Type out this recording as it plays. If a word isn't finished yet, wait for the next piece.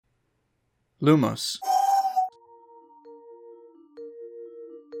Lumos.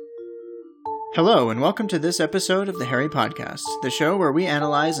 Hello, and welcome to this episode of the Harry Podcast, the show where we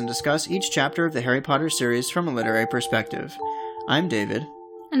analyze and discuss each chapter of the Harry Potter series from a literary perspective. I'm David.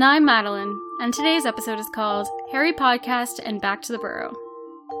 And I'm Madeline, and today's episode is called Harry Podcast and Back to the Burrow.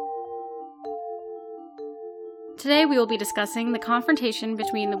 Today we will be discussing the confrontation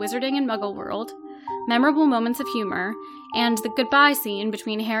between the Wizarding and Muggle world, memorable moments of humor, and the goodbye scene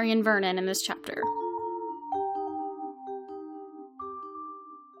between Harry and Vernon in this chapter.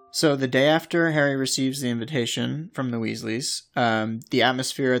 So the day after Harry receives the invitation from the Weasleys, the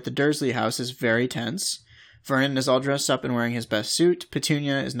atmosphere at the Dursley house is very tense. Vernon is all dressed up and wearing his best suit,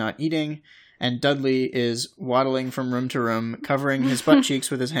 Petunia is not eating, and Dudley is waddling from room to room, covering his butt cheeks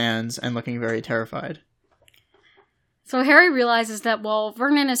with his hands and looking very terrified. So Harry realizes that while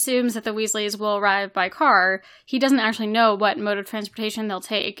Vernon assumes that the Weasleys will arrive by car, he doesn't actually know what mode of transportation they'll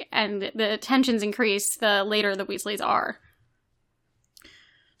take, and the tensions increase the later the Weasleys are.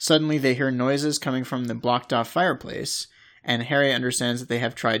 Suddenly they hear noises coming from the blocked-off fireplace, and Harry understands that they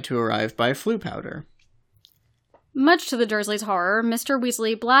have tried to arrive by flue powder. Much to the Dursleys' horror, Mr.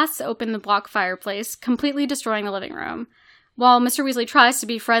 Weasley blasts open the block fireplace, completely destroying the living room. While Mr. Weasley tries to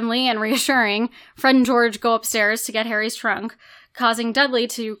be friendly and reassuring, Fred and George go upstairs to get Harry's trunk, causing Dudley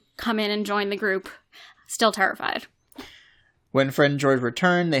to come in and join the group, still terrified. When Fred and George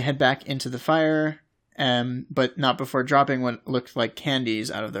return, they head back into the fire, but not before dropping what looked like candies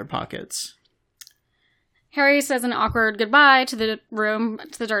out of their pockets. Harry says an awkward goodbye to the room,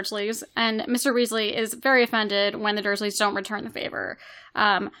 to the Dursleys, and Mr. Weasley is very offended when the Dursleys don't return the favor.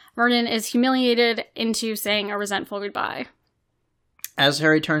 Vernon is humiliated into saying a resentful goodbye. As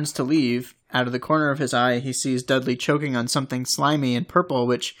Harry turns to leave, out of the corner of his eye, he sees Dudley choking on something slimy and purple,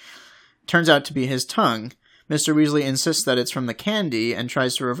 which turns out to be his tongue. Mr. Weasley insists that it's from the candy and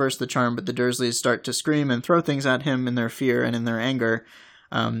tries to reverse the charm, but the Dursleys start to scream and throw things at him in their fear and in their anger.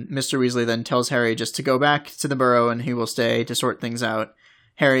 Mr. Weasley then tells Harry just to go back to the Burrow and he will stay to sort things out.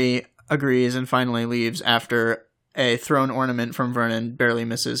 Harry agrees and finally leaves after a thrown ornament from Vernon barely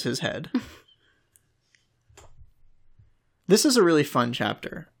misses his head. This is a really fun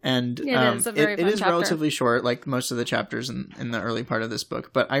chapter, and it is a very fun it is chapter. relatively short, like most of the chapters in the early part of this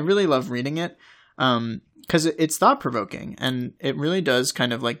book, but I really love reading it, because it's thought-provoking, and it really does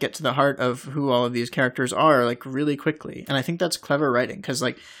kind of, like, get to the heart of who all of these characters are, like, really quickly, and I think that's clever writing, because,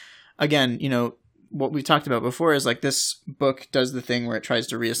 like, again, you know, what we talked about before is, like, this book does the thing where it tries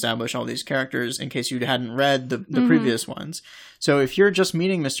to reestablish all these characters in case you hadn't read the previous ones. So if you're just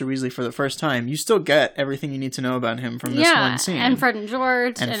meeting Mr. Weasley for the first time, you still get everything you need to know about him from this one scene. And Fred and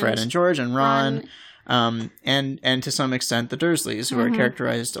George. And Fred and George and Ron. And to some extent the Dursleys, who are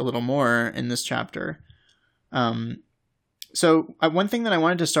characterized a little more in this chapter. So one thing that I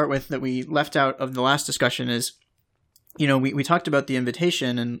wanted to start with that we left out of the last discussion is, you know, we talked about the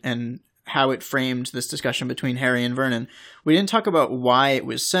invitation and how it framed this discussion between Harry and Vernon. We didn't talk about why it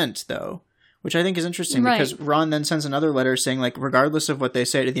was sent, though, which I think is interesting, right, because Ron then sends another letter saying, like, regardless of what they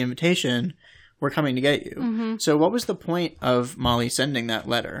say to the invitation, we're coming to get you. So what was the point of Molly sending that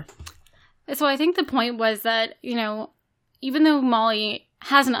letter? So I think the point was that, you know, even though Molly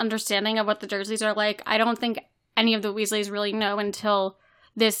has an understanding of what the Dursleys are like, I don't think any of the Weasleys really know until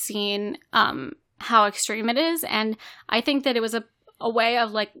this scene how extreme it is. And I think that it was a way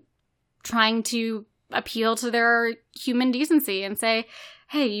of, like, trying to appeal to their human decency and say,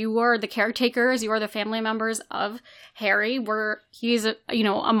 hey, you are the caretakers, you are the family members of Harry. He's a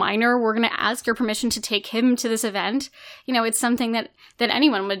minor. We're going to ask your permission to take him to this event. You know, it's something that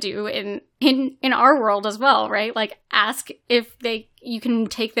anyone would do in our world as well, right? Like, ask if you can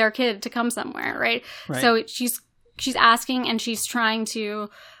take their kid to come somewhere, right? So she's asking, and she's trying to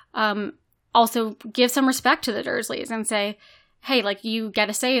also give some respect to the Dursleys and say, hey, like, you get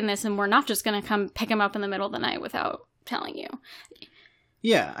a say in this, and we're not just going to come pick him up in the middle of the night without telling you.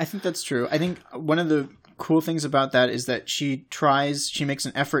 Yeah, I think that's true. I think one of the cool things about that is that she makes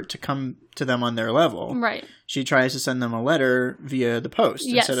an effort to come to them on their level. Right. She tries to send them a letter via the post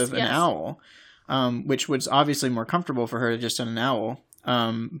instead of an owl, which was obviously more comfortable for her to just send an owl.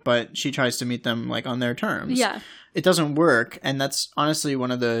 But she tries to meet them, like, on their terms. Yeah. It doesn't work, and that's honestly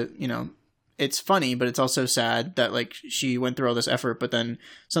one of the, you know, it's funny, but it's also sad that, like, she went through all this effort, but then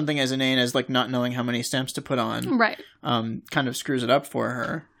something as inane as, like, not knowing how many stamps to put on, right, kind of screws it up for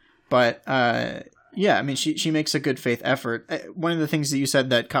her. But yeah, I mean, she makes a good faith effort. One of the things that you said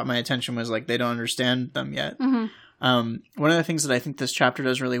that caught my attention was, like, they don't understand them yet. One of the things that I think this chapter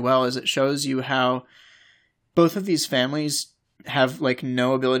does really well is it shows you how both of these families have, like,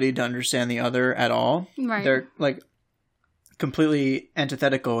 no ability to understand the other at all. Right. They're, like, completely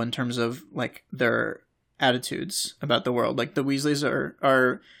antithetical in terms of like their attitudes about the world. Like the Weasleys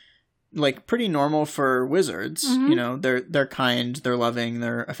are like pretty normal for wizards. You know, they're kind, they're loving,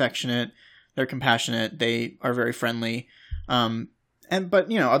 they're affectionate, they're compassionate, they are very friendly.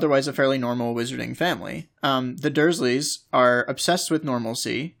 But you know, otherwise a fairly normal wizarding family. The Dursleys are obsessed with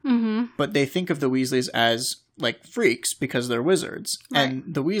normalcy, but they think of the Weasleys as like freaks because they're wizards. Right.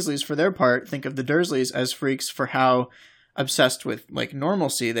 And the Weasleys, for their part, think of the Dursleys as freaks for how obsessed with like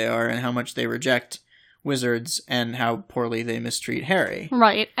normalcy they are and how much they reject wizards and how poorly they mistreat Harry.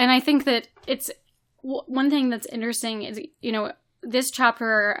 Right. And I think that it's one thing that's interesting is, you know, this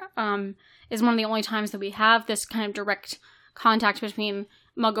chapter is one of the only times that we have this kind of direct contact between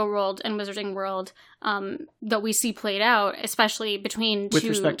Muggle world and Wizarding world that we see played out, especially between with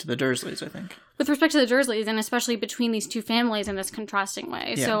respect to the Dursleys, I think. With respect to the Dursleys, and especially between these two families in this contrasting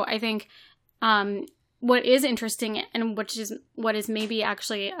way. Yeah. So I think what is interesting, and what is maybe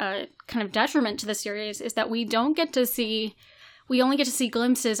actually a kind of detriment to the series, is that we only get to see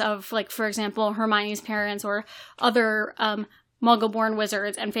glimpses of, like, for example, Hermione's parents or other Muggle-born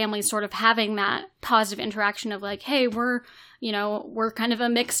wizards and families sort of having that positive interaction of like, hey, we're kind of a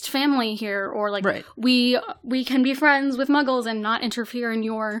mixed family here, or like right. we can be friends with Muggles and not interfere in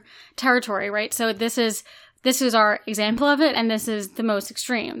your territory, right? So this is our example of it, and this is the most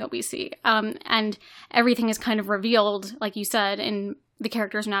extreme that we see. And everything is kind of revealed, like you said, in the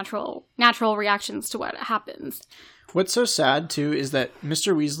characters' natural reactions to what happens. What's so sad, too, is that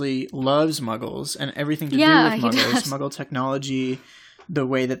Mr. Weasley loves Muggles and everything to do with Muggles. Muggle technology, the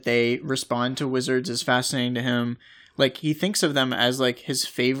way that they respond to wizards is fascinating to him. Like, he thinks of them as, like, his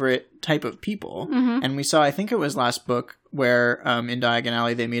favorite type of people. And we saw, I think it was last book, where in Diagon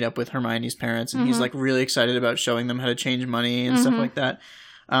Alley they meet up with Hermione's parents, and he's, like, really excited about showing them how to change money and stuff like that.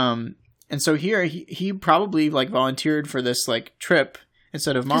 And so here, he probably, like, volunteered for this, like, trip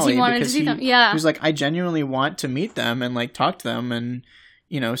instead of Molly, because he was like, I genuinely want to meet them and like talk to them and,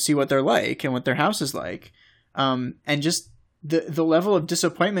 you know, see what they're like and what their house is like. And just the level of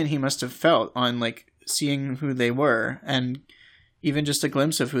disappointment he must have felt on like seeing who they were, and even just a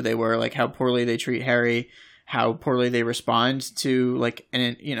glimpse of who they were, like how poorly they treat Harry, how poorly they respond to like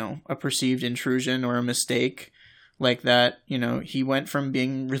a perceived intrusion or a mistake like that. You know, he went from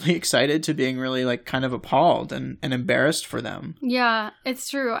being really excited to being really like kind of appalled and embarrassed for them. Yeah, it's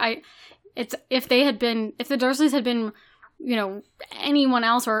true. If the Dursleys had been, you know, anyone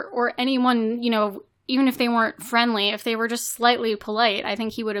else or anyone, you know, even if they weren't friendly, if they were just slightly polite, I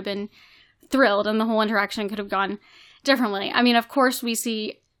think he would have been thrilled and the whole interaction could have gone differently. I mean, of course, we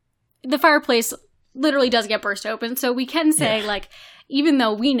see the fireplace literally does get burst open, so we can say like, even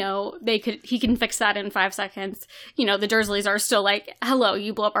though we know he can fix that in 5 seconds, you know, the Dursleys are still like, hello,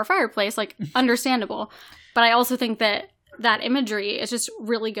 you blew up our fireplace, like, understandable. But I also think that imagery is just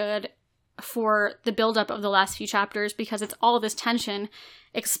really good for the buildup of the last few chapters, because it's all this tension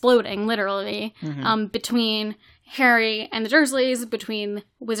exploding, literally, between Harry and the Dursleys, between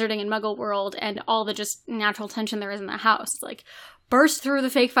Wizarding and Muggle world, and all the just natural tension there is in the house. Like, burst through the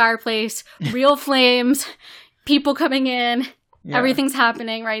fake fireplace, real flames, people coming in, everything's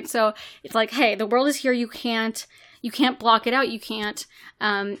happening, right? So it's like, hey, the world is here, you can't block it out, you can't,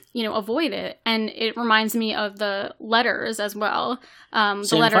 avoid it. And it reminds me of the letters as well.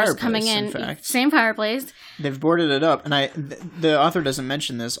 The letters coming in, same fireplace. They've boarded it up, and the author doesn't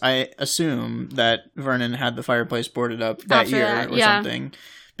mention this. I assume that Vernon had the fireplace boarded up that year or something,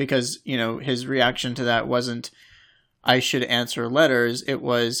 because, you know, his reaction to that wasn't, I should answer letters. It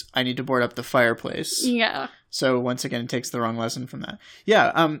was, I need to board up the fireplace. Yeah. So once again, it takes the wrong lesson from that.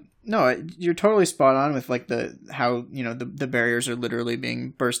 Yeah. No, you're totally spot on with like how, you know, the barriers are literally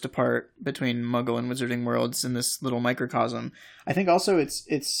being burst apart between Muggle and Wizarding worlds in this little microcosm. I think also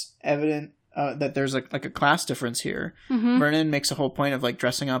it's evident that there's like a class difference here. Vernon makes a whole point of like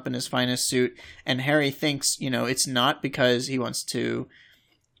dressing up in his finest suit, and Harry thinks, you know, it's not because he wants to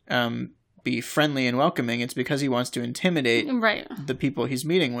be friendly and welcoming. It's because he wants to intimidate the people he's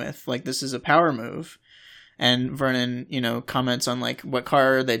meeting with. Like, this is a power move. And Vernon, you know, comments on like, what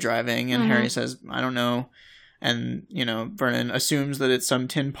car are they driving? And Harry says, I don't know. And, you know, Vernon assumes that it's some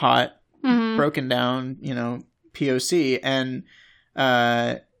tin pot broken down, you know, POC. And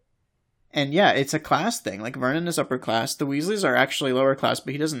yeah, it's a class thing. Like, Vernon is upper class. The Weasleys are actually lower class,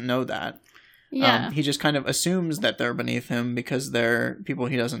 but he doesn't know that. Yeah. He just kind of assumes that they're beneath him because they're people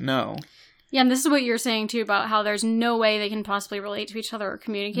he doesn't know. Yeah, and this is what you're saying, too, about how there's no way they can possibly relate to each other or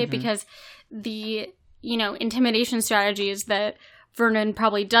communicate, because the, you know, intimidation strategies that Vernon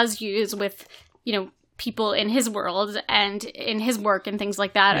probably does use with, you know, people in his world and in his work and things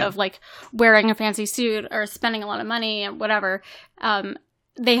like that, of like wearing a fancy suit or spending a lot of money and whatever.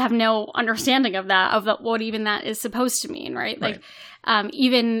 They have no understanding of that, what even that is supposed to mean, right? Like,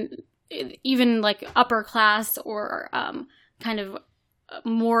 even like upper class or kind of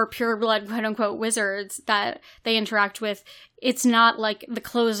more pureblood, quote unquote, wizards that they interact with, it's not like the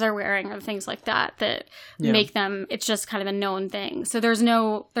clothes they're wearing or things like that make them, it's just kind of a known thing. So there's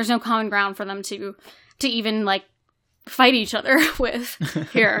no common ground for them to even like fight each other with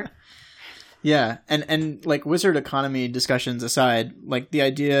here. Yeah. And like wizard economy discussions aside, like the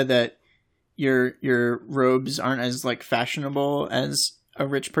idea that your robes aren't as like fashionable as a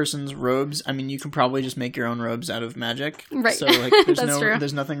rich person's robes. I mean, you can probably just make your own robes out of magic. Right. So like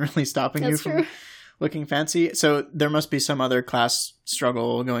there's nothing really stopping you from looking fancy. So there must be some other class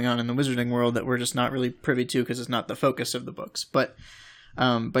struggle going on in the wizarding world that we're just not really privy to because it's not the focus of the books. But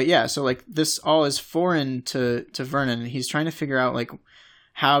yeah, so like this all is foreign to Vernon, and he's trying to figure out like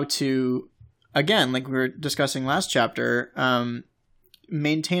how to, again, like we were discussing last chapter,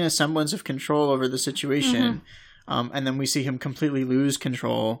 maintain a semblance of control over the situation. And then we see him completely lose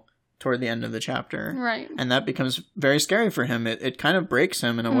control toward the end of the chapter. Right. And that becomes very scary for him. It kind of breaks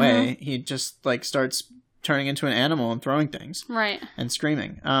him in a way. He just like starts turning into an animal and throwing things. Right. And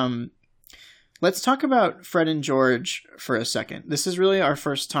screaming. Let's talk about Fred and George for a second. This is really our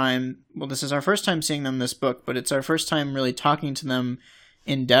first time. Well, this is our first time seeing them this book, but it's our first time really talking to them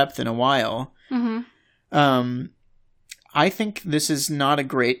in depth in a while. I think this is not a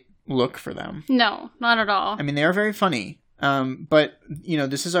great look for them. No, not at all. I mean, they are very funny. But, you know,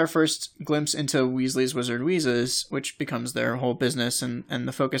 this is our first glimpse into Weasley's Wizard Wheezes, which becomes their whole business and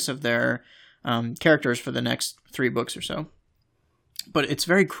the focus of their characters for the next 3 books or so. But it's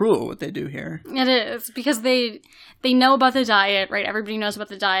very cruel what they do here. It is, because they know about the diet, right? Everybody knows about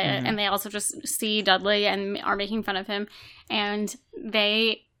the diet, and they also just see Dudley and are making fun of him. And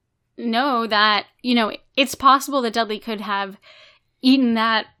they know that, you know, it's possible that Dudley could have eaten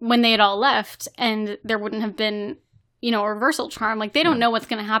that when they had all left, and there wouldn't have been, you know, a reversal charm. Like, they don't know what's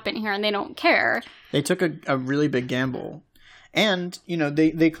going to happen here, and they don't care. They took a really big gamble. And, you know,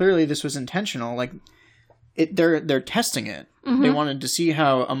 they clearly, this was intentional. Like, they're testing it. They wanted to see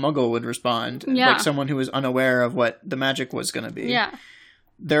how a muggle would respond. Like someone who was unaware of what the magic was going to be. Yeah.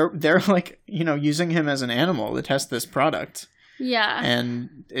 They're like, you know, using him as an animal to test this product. Yeah.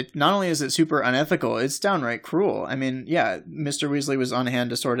 And it not only is it super unethical, it's downright cruel. I mean, yeah, Mr. Weasley was on hand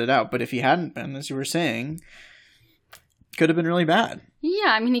to sort it out, but if he hadn't been, as you were saying, could have been really bad. Yeah,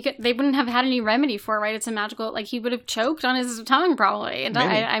 I mean, they wouldn't have had any remedy for it, right? It's a magical, like, he would have choked on his tongue probably. And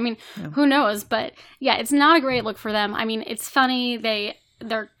I mean, who knows? But yeah, it's not a great look for them. I mean, it's funny.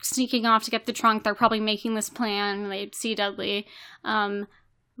 They're sneaking off to get the trunk. They're probably making this plan. They see Dudley.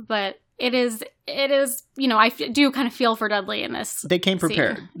 But it is, you know, I do kind of feel for Dudley in this. They came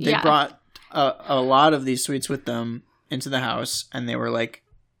prepared. Scene. They brought a lot of these sweets with them into the house, and they were like,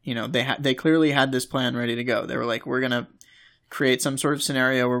 you know, they clearly had this plan ready to go. They were like, we're going to create some sort of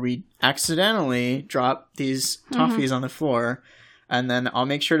scenario where we accidentally drop these toffees on the floor, and then I'll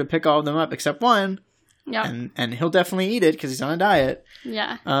make sure to pick all of them up except one. Yeah. And he'll definitely eat it because he's on a diet.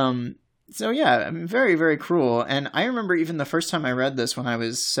 Yeah. So yeah, I mean, very, very cruel. And I remember even the first time I read this when I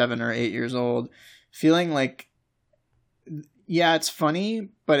was 7 or 8 years old, feeling like, yeah, it's funny,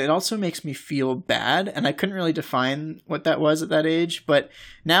 but it also makes me feel bad. And I couldn't really define what that was at that age. But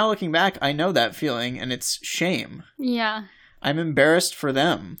now looking back, I know that feeling, and it's shame. Yeah. I'm embarrassed for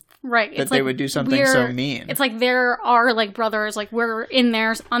them. Right. That they would do something so mean. It's like there are like brothers, like we're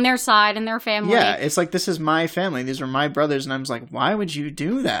on their side and their family. Yeah, it's like, this is my family. These are my brothers. And I'm just like, why would you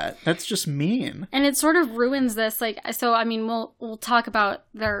do that? That's just mean. And it sort of ruins this. Like, so, I mean, we'll talk about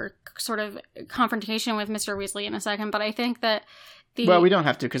their sort of confrontation with Mr. Weasley in a second, but I think that well, we don't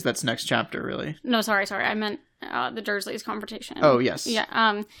have to, because that's next chapter, really. No, sorry. I meant the Dursleys' confrontation. Oh, yes.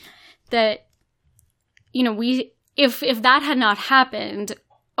 Yeah. That, you know, if that had not happened,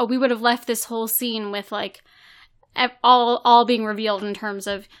 we would have left this whole scene with, like, all being revealed in terms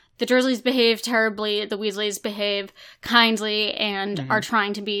of the Dursleys behave terribly, the Weasleys behave kindly and are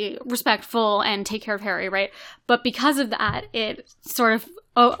trying to be respectful and take care of Harry, right? But because of that, it sort of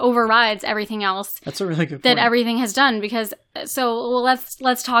overrides everything else. That's a really good point. That everything has done, because,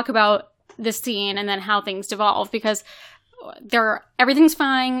 let's talk about this scene and then how things devolve, because everything's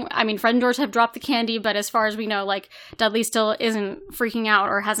fine. I mean, Fred and George have dropped the candy, but as far as we know, like, Dudley still isn't freaking out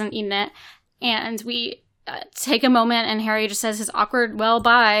or hasn't eaten it. And we take a moment, and Harry just says his awkward, well,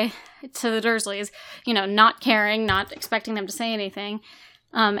 bye to the Dursleys, you know, not caring, not expecting them to say anything.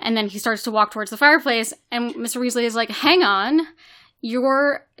 And then he starts to walk towards the fireplace, and Mr. Weasley is like, hang on,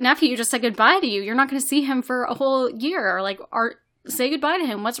 your nephew just said goodbye to you. You're not going to see him for a whole year. Like, say goodbye to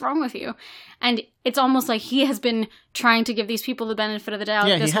him. What's wrong with you? And it's almost like he has been trying to give these people the benefit of the doubt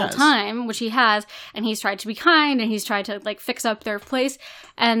this whole time, which he has. And he's tried to be kind and he's tried to, like, fix up their place.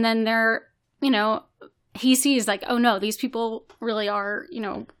 And then they're, you know, he sees, like, oh no, these people really are, you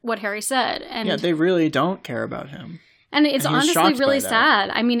know, what Harry said. And yeah, they really don't care about him. And it's honestly really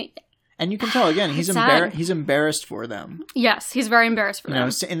sad. I mean... And you can tell, again, he's embarrassed for them. Yes, he's very embarrassed for them.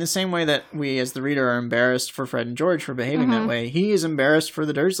 You know, in the same way that we, as the reader, are embarrassed for Fred and George for behaving that way, he is embarrassed for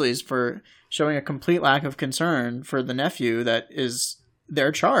the Dursleys for showing a complete lack of concern for the nephew that is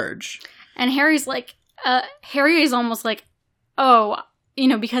their charge. And Harry's like, Harry is almost like, oh, you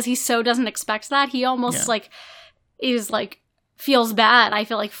know, because he so doesn't expect that, he almost, like, is like, feels bad, I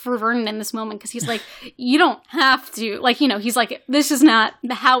feel like, for Vernon in this moment, because he's like, you don't have to, like, you know, he's like, this is not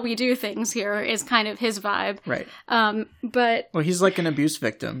how we do things here, is kind of his vibe. Right. But... Well, he's like an abuse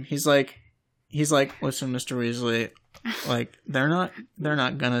victim. He's like, listen, Mr. Weasley, like, they're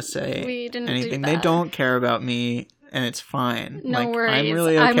not gonna say anything. They don't care about me, and it's fine. No like, worries. I'm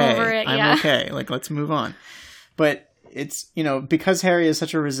really okay. I'm over it, I'm okay. Like, let's move on. But... It's, you know, because Harry is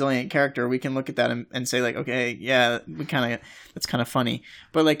such a resilient character, we can look at that and say, like, okay, yeah, that's kind of funny.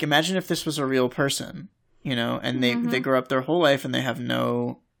 But, like, imagine if this was a real person, you know, and they grow up their whole life and they have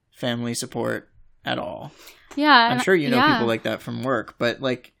no family support at all. Yeah. I'm sure you know people like that from work, but,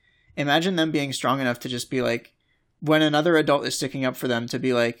 like, imagine them being strong enough to just be like, when another adult is sticking up for them, to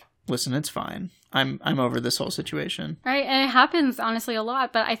be like, listen, it's fine. I'm over this whole situation. Right. And it happens, honestly, a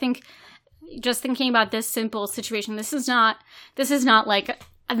lot, but I think... Just thinking about this simple situation, this is not like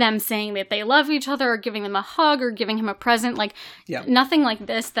them saying that they love each other or giving them a hug or giving him a present. Like, nothing like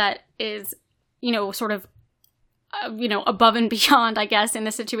this that is, you know, sort of, you know, above and beyond, I guess, in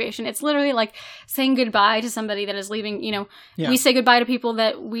this situation. It's literally like saying goodbye to somebody that is leaving, you know. We say goodbye to people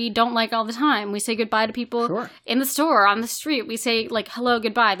that we don't like all the time. We say goodbye to people in the store, on the street. We say, like, hello,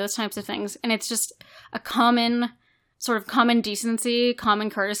 goodbye, those types of things. And it's just a common decency, common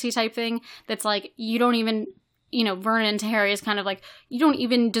courtesy type thing that's like, you don't even, you know, Vernon to Harry is kind of like, you don't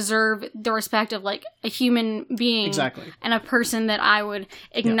even deserve the respect of, like, a human being. Exactly. And a person that I would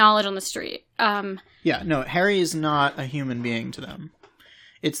acknowledge on the street. No, Harry is not a human being to them.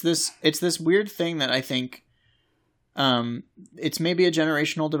 It's this weird thing that I think, it's maybe a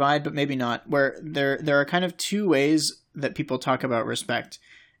generational divide, but maybe not, where there are kind of two ways that people talk about respect.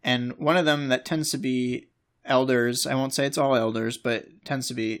 And one of them that tends to be elders, I won't say it's all elders, but tends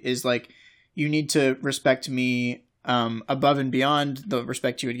to be, is like, you need to respect me above and beyond the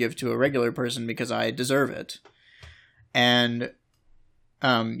respect you would give to a regular person because I deserve it. And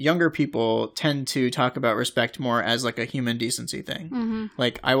younger people tend to talk about respect more as like a human decency thing.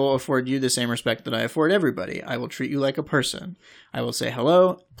 Like, I will afford you the same respect that I afford everybody. I will treat you like a person. I will say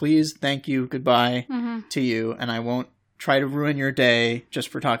hello, please, thank you, goodbye to you, and I won't try to ruin your day just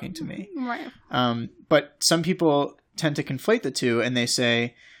for talking to me. Right. But some people tend to conflate the two, and they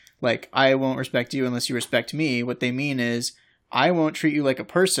say, like, I won't respect you unless you respect me. What they mean is, I won't treat you like a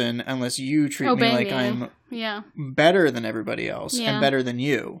person unless you treat me like I'm better than everybody else and better than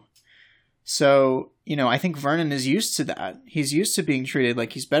you. So, you know, I think Vernon is used to that. He's used to being treated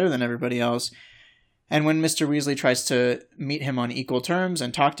like he's better than everybody else. And when Mr. Weasley tries to meet him on equal terms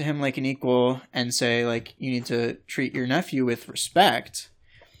and talk to him like an equal and say, like, you need to treat your nephew with respect,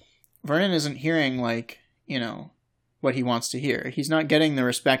 Vernon isn't hearing, like, you know, what he wants to hear. He's not getting the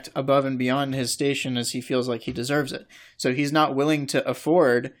respect above and beyond his station as he feels like he deserves it. So he's not willing to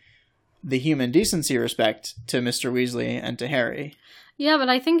afford the human decency respect to Mr. Weasley and to Harry. Yeah, but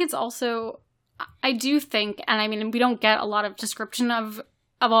I think it's also, I do think, and I mean, we don't get a lot of description of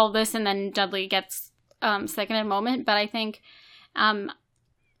all this, and then Dudley gets sick in a moment, but I think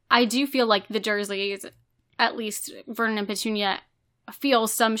I do feel like the Dursleys, at least Vernon and Petunia, feel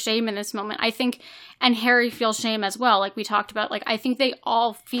some shame in this moment. I think, and Harry feels shame as well, like we talked about. Like, I think they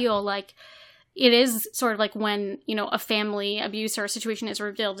all feel like it is sort of like when, you know, a family abuse or a situation is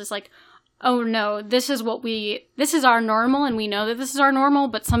revealed, it's like, oh no, this is our normal, and we know that this is our normal,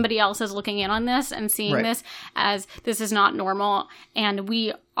 but somebody else is looking in on this and seeing this as this is not normal, and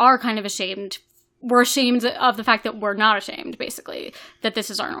we are kind of ashamed. We're ashamed of the fact that we're not ashamed, basically, that this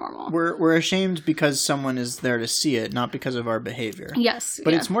is our normal. We're ashamed because someone is there to see it, not because of our behavior. Yes.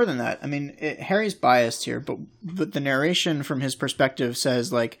 But it's more than that. I mean, Harry's biased here, but the narration from his perspective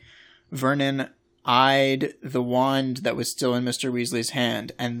says, like, Vernon eyed the wand that was still in Mr. Weasley's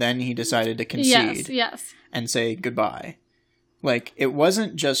hand, and then he decided to concede. Yes. And say goodbye. Like, it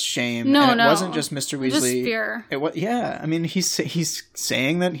wasn't just shame. No. It wasn't just Mr. Weasley. Just fear. I mean, he's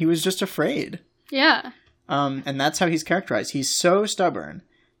saying that he was just afraid. Yeah. And that's how he's characterized. He's so stubborn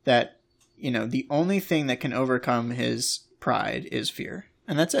that, the only thing that can overcome his pride is fear.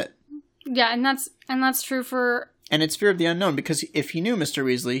 And that's it. Yeah, and that's true for... And it's fear of the unknown, because if he knew Mr.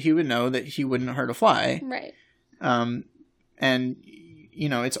 Weasley, he would know that he wouldn't hurt a fly. Right. And,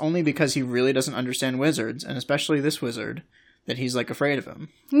 it's only because he really doesn't understand wizards, and especially this wizard, that he's, afraid of him.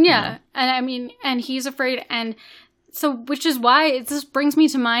 Yeah, and he's afraid, and so, which is why this brings me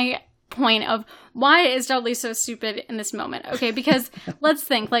to my point of why is Dudley so stupid in this moment? Okay, because let's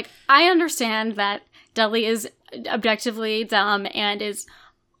think, I understand that Dudley is objectively dumb and is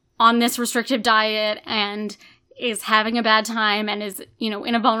on this restrictive diet and is having a bad time and is,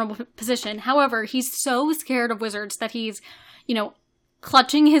 in a vulnerable position. However, he's so scared of wizards that he's,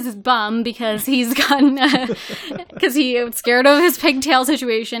 clutching his bum because he's gotten, because he's scared of his pigtail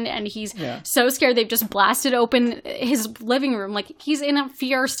situation, and he's so scared they've just blasted open his living room. He's in a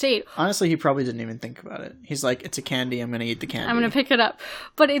fear state. Honestly, he probably didn't even think about it. He's like, it's a candy, I'm going to eat the candy. I'm going to pick it up.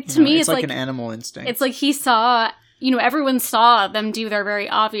 But to me, it's like an animal instinct. It's like he saw... everyone saw them do their very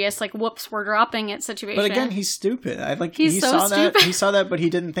obvious, whoops, we're dropping it situation. But again, he's stupid. He's so stupid. He saw that, but he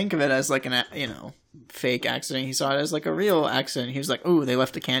didn't think of it as an fake accident. He saw it as a real accident. He was like, "Oh, they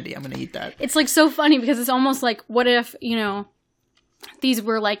left the candy. I'm going to eat that." It's so funny because it's almost like, what if these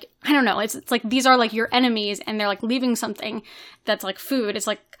were I don't know. It's like these are your enemies, and they're leaving something that's food. It's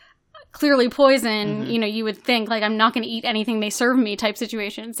clearly poison. Mm-hmm. You would think I'm not going to eat anything they serve me type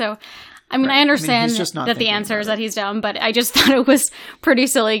situation. So. I I understand that the answer is that he's dumb, but I just thought it was pretty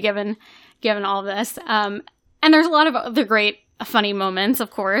silly given all this. And there's a lot of other great, funny moments, of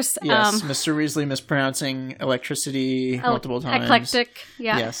course. Yes, Mr. Weasley mispronouncing electricity multiple times. Eclectic,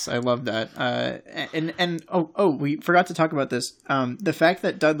 yeah. Yes, I love that. And we forgot to talk about this. The fact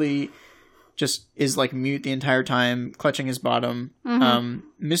that Dudley just is mute the entire time, clutching his bottom.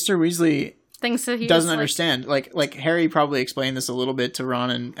 Mm-hmm. Mr. Weasley... thinks that he doesn't understand. Harry probably explained this a little bit to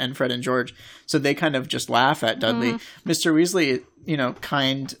Ron and Fred and George, so they kind of just laugh at Dudley. Mm-hmm. Mr. Weasley,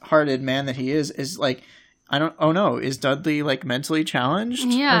 kind-hearted man that he is is Dudley Mentally challenged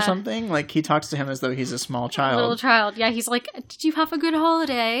or something? He talks to him as though he's a small child. A little child. Yeah, he's like, did you have a good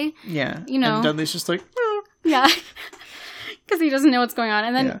holiday? Yeah. And Dudley's just like, yeah. Because he doesn't know what's going on.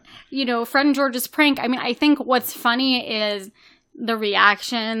 And then, Fred and George's prank, I think what's funny is the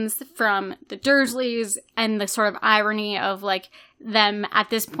reactions from the Dursleys and the sort of irony of them at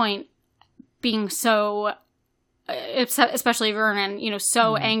this point being so, especially Vernon,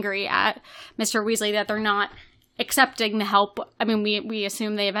 so angry at Mr. Weasley that they're not accepting the help. We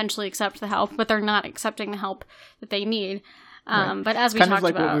assume they eventually accept the help, but they're not accepting the help that they need. Right. But as we kind talked of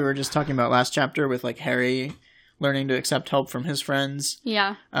about, what we were just talking about last chapter with Harry learning to accept help from his friends.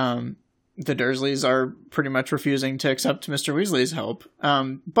 Yeah. The Dursleys are pretty much refusing to accept Mr. Weasley's help.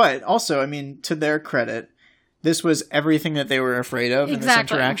 But also, to their credit, this was everything that they were afraid of in this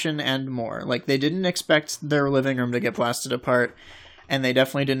interaction and more. They didn't expect their living room to get blasted apart, and they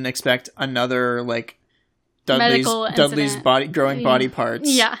definitely didn't expect another, Dudley's body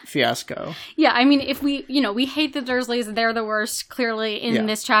parts fiasco. Yeah, if we hate the Dursleys, they're the worst, clearly, in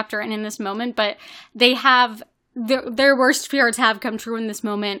this chapter and in this moment, but they have... Their worst fears have come true in this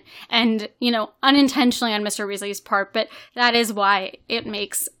moment, and, unintentionally on Mr. Weasley's part, but that is why it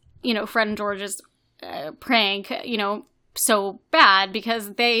makes, Fred and George's prank, so bad, because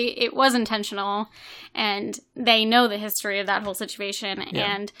it was intentional, and they know the history of that whole situation,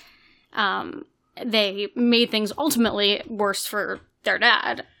 and they made things ultimately worse for their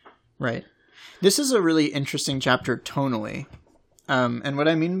dad. Right. This is a really interesting chapter tonally. And what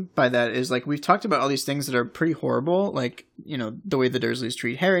I mean by that is, we've talked about all these things that are pretty horrible, the way the Dursleys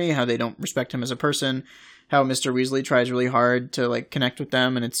treat Harry, how they don't respect him as a person, how Mr. Weasley tries really hard to, connect with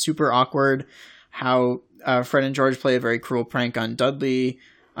them, and it's super awkward, how Fred and George play a very cruel prank on Dudley,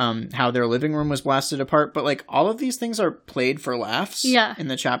 how their living room was blasted apart, but, all of these things are played for laughs in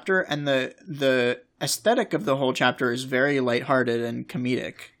the chapter, and the aesthetic of the whole chapter is very lighthearted and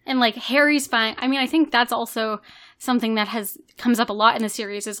comedic. And, Harry's fine. I think that's also... something that comes up a lot in the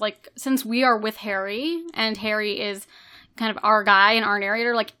series is since we are with Harry and Harry is kind of our guy and our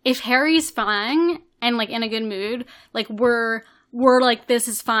narrator, if Harry's fine and in a good mood, we're this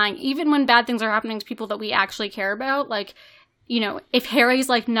is fine. Even when bad things are happening to people that we actually care about, if Harry's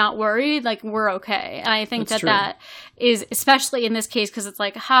not worried, we're okay. And I think that is, especially in this case, because it's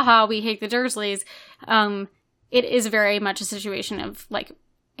haha, we hate the Dursleys. It is very much a situation of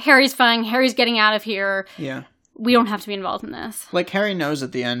Harry's fine. Harry's getting out of here. Yeah. We don't have to be involved in this. Harry knows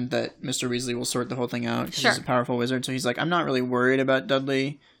at the end that Mr. Weasley will sort the whole thing out because he's a powerful wizard. So he's I'm not really worried about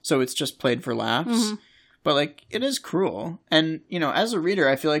Dudley. So it's just played for laughs. Mm-hmm. But, it is cruel. And, as a reader,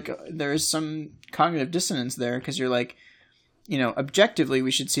 I feel there is some cognitive dissonance there, because you're like, you know, objectively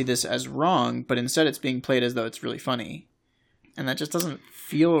we should see this as wrong, but instead it's being played as though it's really funny. And that just doesn't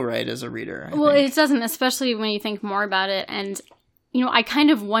feel right as a reader. I think. It doesn't, especially when you think more about it. And, you know, I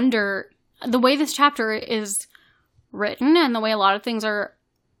kind of wonder, the way this chapter is written and the way a lot of things are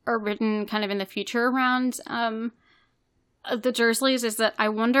written kind of in the future around the Dursleys, is that I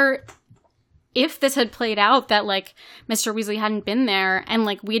wonder if this had played out that, like, Mr. Weasley hadn't been there and,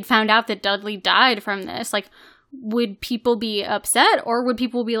 like, we'd found out that Dudley died from this, like, would people be upset, or would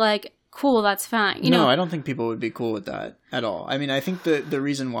people be like, cool, that's fine? No, I don't think people would be cool with that at all. I mean, I think the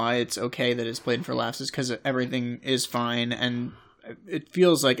reason why it's okay that it's played for laughs is because everything is fine, and it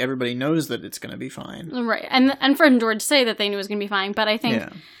feels like everybody knows that it's going to be fine. Right. And Fred and George say that they knew it was going to be fine, but I think,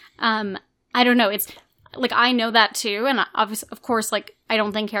 I don't know, it's, like, I know that too, and obviously, of course, like, I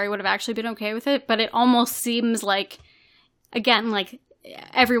don't think Harry would have actually been okay with it, but it almost seems like, again, like,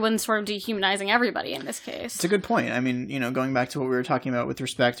 everyone's sort of dehumanizing everybody in this case. It's a good point. I mean, you know, going back to what we were talking about with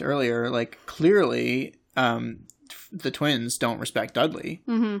respect earlier, like, clearly, the twins don't respect Dudley.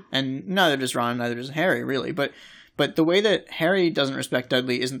 Mm-hmm. And neither does Ron, neither does Harry, really. But the way that Harry doesn't respect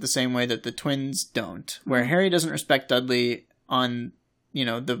Dudley isn't the same way that the twins don't. Where Harry doesn't respect Dudley on, you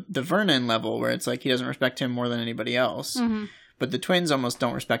know, the Vernon level, where it's like he doesn't respect him more than anybody else. Mm-hmm. But the twins almost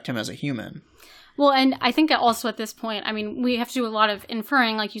don't respect him as a human. Well, and I think also at this point, I mean, we have to do a lot of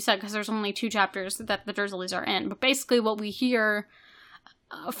inferring, like you said, because there's only 2 chapters that the Dursleys are in. But basically what we hear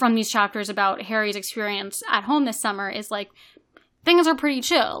from these chapters about Harry's experience at home this summer is, like, things are pretty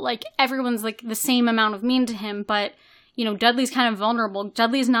chill. Like, everyone's, like, the same amount of mean to him, but, you know, Dudley's kind of vulnerable.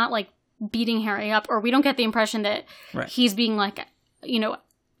 Dudley's not, like, beating Harry up, or we don't get the impression that he's being, like, you know,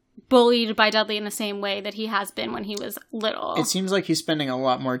 bullied by Dudley in the same way that he has been when he was little. It seems like he's spending a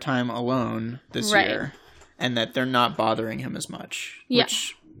lot more time alone this year, and that they're not bothering him as much,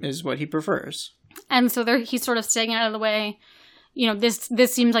 which is what he prefers. And so he's sort of staying out of the way. You know, this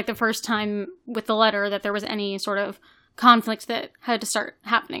seems like the first time with the letter that there was any sort of conflict that had to start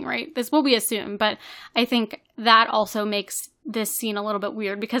happening, right? This is what we assume, but I think that also makes this scene a little bit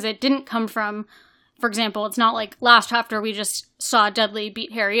weird, because it didn't come from, for example, it's not like last chapter we just saw Dudley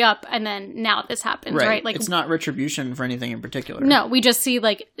beat Harry up and then now this happens, right? Like, it's not retribution for anything in particular. No, we just see,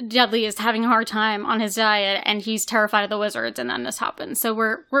 like, Dudley is having a hard time on his diet and he's terrified of the wizards, and then this happens. So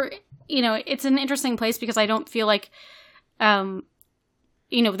we're you know, it's an interesting place, because I don't feel like,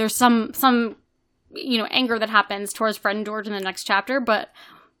 you know, there's some you know, anger that happens towards Fred and George in the next chapter, but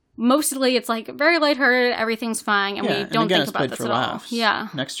mostly it's, like, very lighthearted, everything's fine, and we don't think about this at all. Yeah.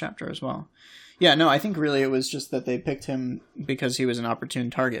 Next chapter as well. Yeah, no, I think really it was just that they picked him because he was an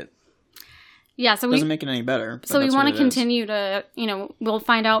opportune target. Yeah, so doesn't make it any better. So we want to continue to, you know, we'll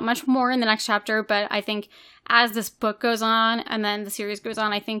find out much more in the next chapter, but I think as this book goes on and then the series goes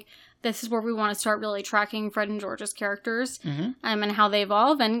on, I think this is where we want to start really tracking Fred and George's characters, and how they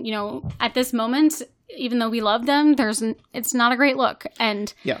evolve. And, you know, at this moment, even though we love them, it's not a great look,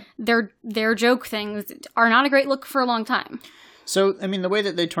 and their joke things are not a great look for a long time. So, I mean, the way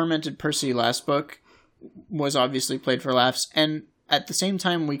that they tormented Percy last book was obviously played for laughs, and at the same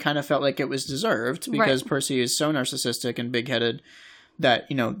time, we kind of felt like it was deserved, because Percy is so narcissistic and big-headed that,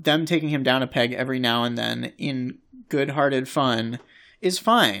 you know, them taking him down a peg every now and then in good-hearted fun is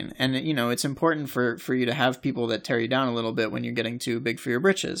fine. And, you know, it's important for you to have people that tear you down a little bit when you're getting too big for your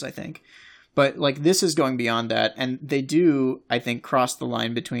britches, I think. But, like, this is going beyond that, and they do, I think, cross the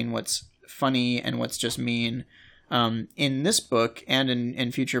line between what's funny and what's just mean. In this book and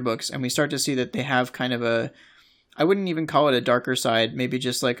in future books, and we start to see that they have kind of I wouldn't even call it a darker side, maybe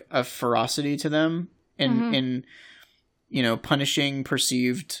just like a ferocity to them in you know, punishing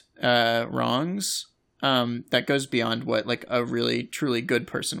perceived wrongs that goes beyond what, like, a really truly good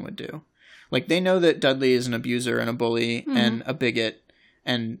person would do. Like, they know that Dudley is an abuser and a bully and a bigot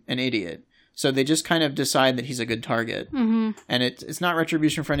and an idiot. So they just kind of decide that he's a good target. And it's not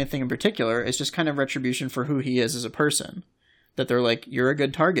retribution for anything in particular. It's just kind of retribution for who he is as a person. That they're like, you're a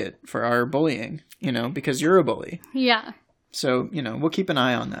good target for our bullying, you know, because you're a bully. Yeah. So, you know, we'll keep an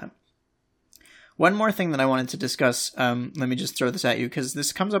eye on that. One more thing that I wanted to discuss, let me just throw this at you, because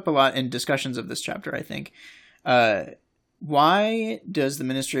this comes up a lot in discussions of this chapter, I think. Why does the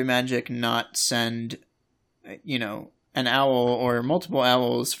Ministry of Magic not send, you know, an owl or multiple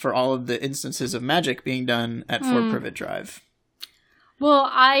owls for all of the instances of magic being done at Fort Privet Drive? Well,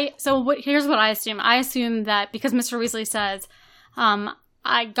 here's what I assume. I assume that because Mr. Weasley says,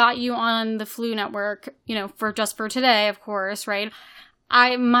 I got you on the Flu Network, you know, for today, of course, right?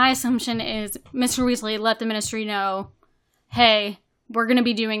 My assumption is Mr. Weasley let the Ministry know, hey, we're going to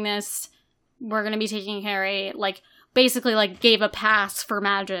be doing this. We're going to be taking Harry. Like, basically, like, gave a pass for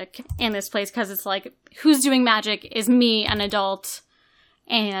magic in this place, because it's like, who's doing magic is me, an adult,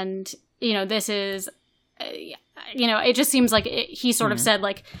 and, you know, this is, you know, it just seems like he sort of said,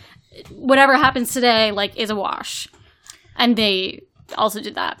 like, whatever happens today, like, is a wash. And they also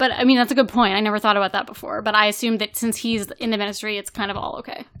did that. But, I mean, that's a good point. I never thought about that before. But I assume that since he's in the ministry, it's kind of all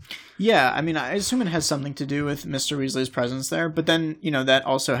okay. Yeah, I mean, I assume it has something to do with Mr. Weasley's presence there. But then, you know, that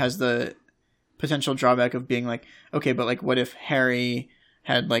also has the potential drawback of being like, okay, but, like, what if Harry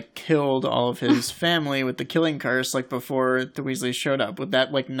had, like, killed all of his family with the killing curse, like, before the Weasleys showed up? Would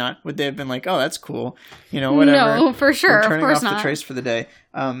that, like, would they have been like, oh, that's cool, you know, whatever. No, for sure, we're turning of course off not. the trace for the day.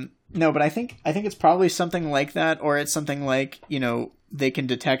 No, but I think it's probably something like that, or it's something like, you know, they can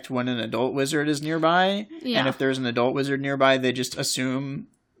detect when an adult wizard is nearby, and if there's an adult wizard nearby, they just assume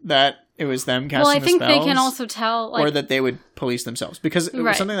that it was them casting the spells. Well, I think they can also tell, like, or that they would police themselves. Because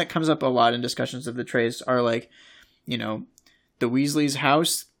something that comes up a lot in discussions of the trace are, like, you know, the Weasley's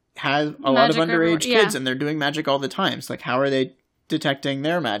house has a lot of underage kids, and they're doing magic all the time. It's like, how are they detecting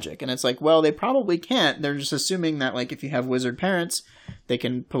their magic? And it's like, well, they probably can't. They're just assuming that, like, if you have wizard parents, they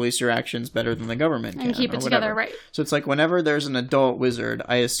can police your actions better than the government can. And keep it together, right. So it's like, whenever there's an adult wizard,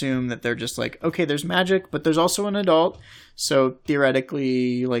 I assume that they're just like, okay, there's magic, but there's also an adult, so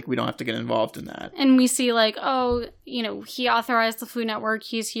theoretically, like, we don't have to get involved in that. And we see, like, oh, you know, he authorized the Flu Network,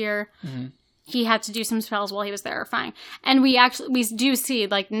 he's here. Mm-hmm. He had to do some spells while he was there, fine. And we do see,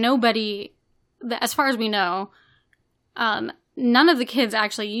 like, nobody, as far as we know, none of the kids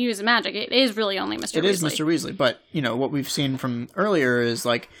actually use magic. It is really only Mr. Weasley. It is Mr. Weasley, but, you know, what we've seen from earlier is,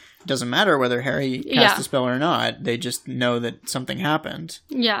 like, it doesn't matter whether Harry cast a spell or not. They just know that something happened.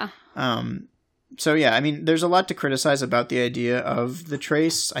 Yeah. So, yeah, I mean, there's a lot to criticize about the idea of the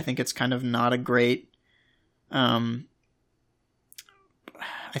trace. I think it's kind of not a great...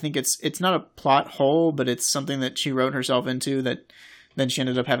 I think it's not a plot hole, but it's something that she wrote herself into that then she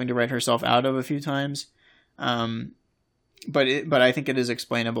ended up having to write herself out of a few times. But I think it is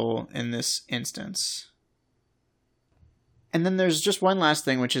explainable in this instance. And then there's just one last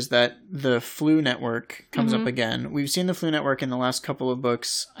thing, which is that the Flu Network comes up again. We've seen the Flu Network in the last couple of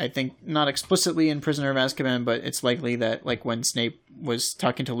books. I think not explicitly in Prisoner of Azkaban, but it's likely that, like, when Snape was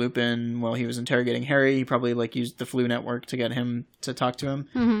talking to Lupin while he was interrogating Harry, he probably, like, used the Flu Network to get him to talk to him.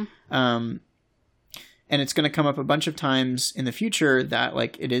 Mm-hmm. And it's going to come up a bunch of times in the future that,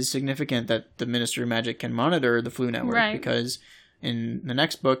 like, it is significant that the Ministry of Magic can monitor the Flu Network. Right. Because in the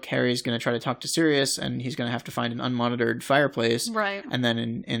next book, Harry's going to try to talk to Sirius, and he's going to have to find an unmonitored fireplace. Right. And then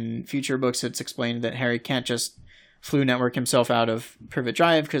in future books, it's explained that Harry can't just Flu Network himself out of Privet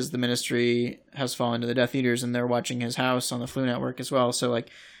Drive because the Ministry has fallen to the Death Eaters, and they're watching his house on the Flu Network as well. So, like,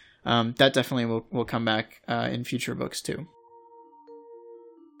 that definitely will come back in future books, too.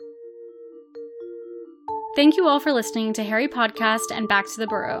 Thank you all for listening to Harry Podcast and Back to the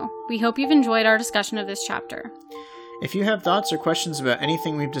Burrow. We hope you've enjoyed our discussion of this chapter. If you have thoughts or questions about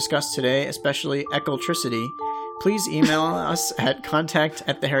anything we've discussed today, especially eccultricity, please email us at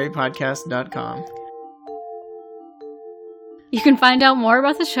contact@theharrypodcast.com. You can find out more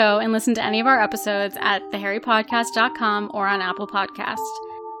about the show and listen to any of our episodes at theharrypodcast.com or on Apple Podcast.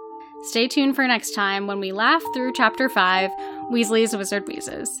 Stay tuned for next time when we laugh through Chapter 5, Weasley's Wizard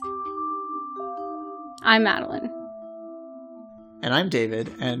Wheezes. I'm Madeline. And I'm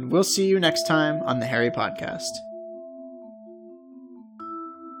David, and we'll see you next time on the Harry Podcast.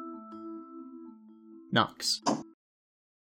 Knox.